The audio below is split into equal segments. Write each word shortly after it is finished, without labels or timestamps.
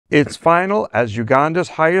It's final as Uganda's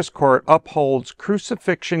highest court upholds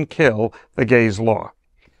Crucifixion Kill the Gays law.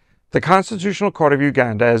 The Constitutional Court of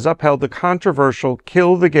Uganda has upheld the controversial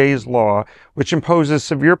Kill the Gays law, which imposes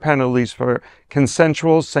severe penalties for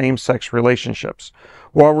consensual same-sex relationships.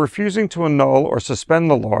 While refusing to annul or suspend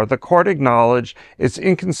the law, the court acknowledged its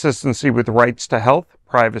inconsistency with rights to health,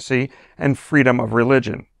 privacy, and freedom of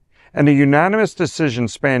religion. In a unanimous decision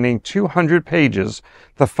spanning 200 pages,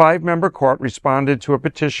 the five-member court responded to a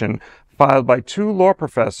petition filed by two law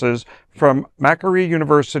professors from Makerere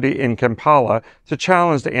University in Kampala to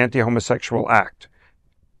challenge the Anti-Homosexuality Act.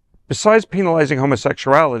 Besides penalizing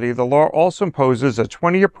homosexuality, the law also imposes a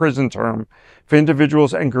 20-year prison term for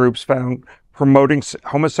individuals and groups found promoting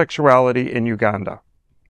homosexuality in Uganda.